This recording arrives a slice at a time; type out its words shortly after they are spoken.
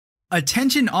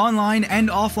Attention online and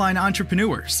offline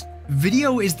entrepreneurs.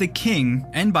 Video is the king,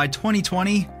 and by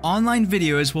 2020, online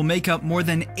videos will make up more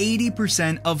than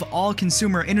 80% of all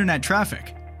consumer internet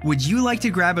traffic. Would you like to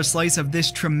grab a slice of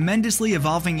this tremendously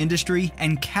evolving industry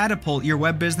and catapult your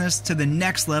web business to the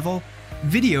next level?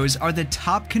 Videos are the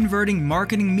top converting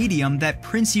marketing medium that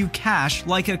prints you cash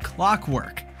like a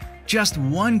clockwork. Just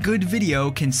one good video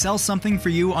can sell something for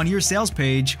you on your sales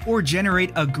page or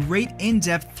generate a great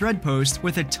in-depth thread post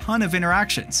with a ton of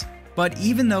interactions. But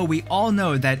even though we all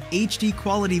know that HD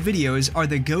quality videos are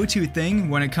the go-to thing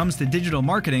when it comes to digital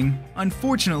marketing,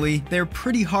 unfortunately, they're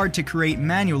pretty hard to create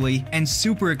manually and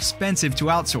super expensive to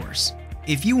outsource.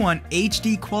 If you want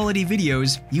HD quality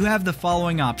videos, you have the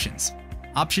following options.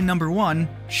 Option number 1,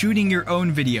 shooting your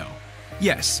own video.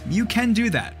 Yes, you can do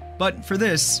that, but for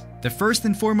this, the first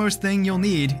and foremost thing you'll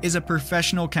need is a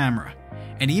professional camera.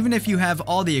 And even if you have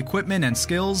all the equipment and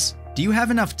skills, do you have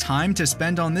enough time to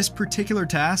spend on this particular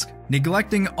task,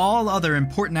 neglecting all other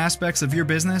important aspects of your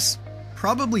business?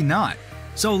 Probably not.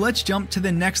 So let's jump to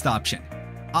the next option.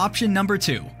 Option number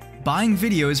 2, buying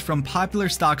videos from popular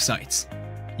stock sites.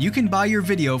 You can buy your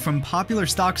video from popular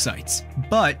stock sites,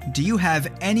 but do you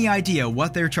have any idea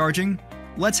what they're charging?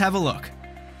 Let's have a look.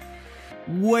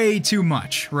 Way too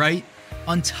much, right?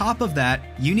 On top of that,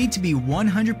 you need to be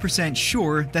 100%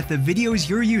 sure that the videos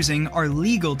you're using are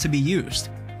legal to be used.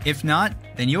 If not,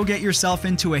 then you'll get yourself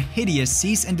into a hideous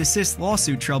cease and desist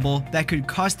lawsuit trouble that could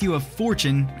cost you a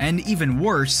fortune and, even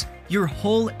worse, your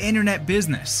whole internet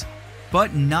business.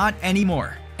 But not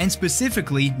anymore, and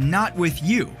specifically not with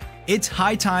you. It's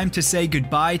high time to say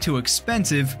goodbye to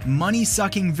expensive,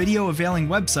 money-sucking video-availing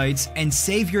websites and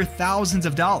save your thousands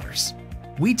of dollars.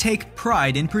 We take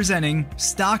pride in presenting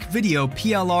Stock Video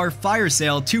PLR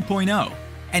Firesale 2.0,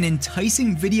 an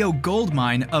enticing video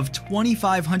goldmine of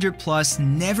 2,500 plus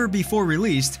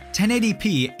never-before-released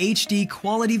 1080p HD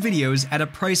quality videos at a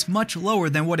price much lower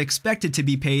than what expected to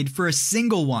be paid for a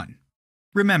single one.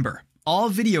 Remember, all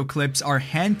video clips are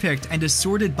handpicked and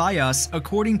assorted by us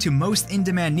according to most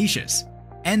in-demand niches,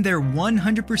 and they're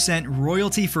 100%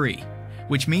 royalty-free,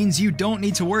 which means you don't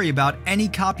need to worry about any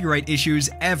copyright issues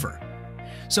ever.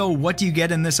 So what do you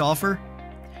get in this offer?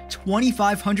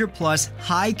 2,500 plus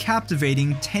high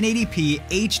captivating 1080p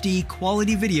HD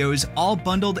quality videos all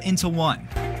bundled into one.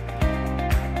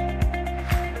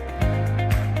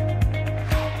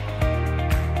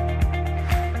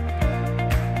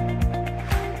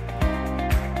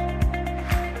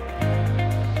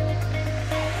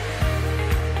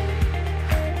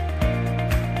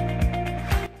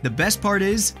 The best part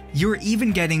is, you're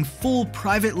even getting full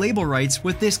private label rights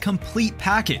with this complete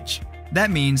package. That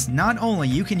means not only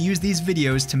you can use these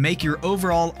videos to make your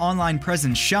overall online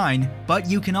presence shine, but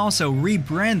you can also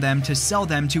rebrand them to sell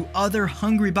them to other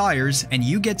hungry buyers, and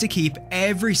you get to keep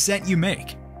every cent you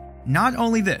make. Not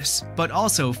only this, but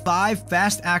also 5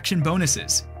 fast action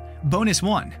bonuses. Bonus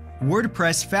 1,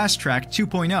 WordPress Fast Track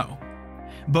 2.0.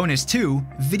 Bonus 2,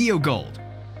 Video Gold.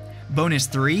 Bonus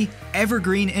 3,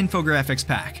 Evergreen Infographics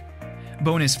Pack.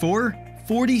 Bonus 4,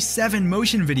 47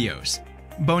 motion videos.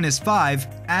 Bonus 5,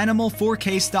 Animal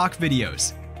 4K stock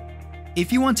videos.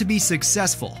 If you want to be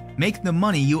successful, make the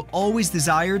money you always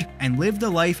desired, and live the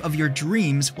life of your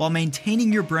dreams while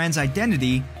maintaining your brand's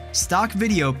identity, Stock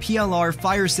Video PLR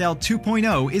Firesale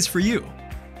 2.0 is for you.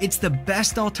 It's the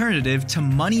best alternative to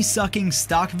money-sucking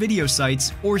stock video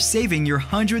sites or saving your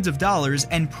hundreds of dollars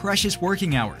and precious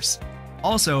working hours.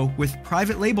 Also, with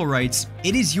private label rights,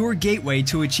 it is your gateway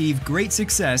to achieve great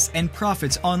success and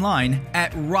profits online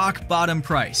at rock bottom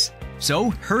price. So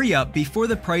hurry up before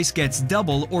the price gets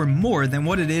double or more than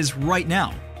what it is right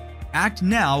now. Act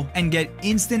now and get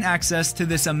instant access to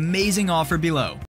this amazing offer below.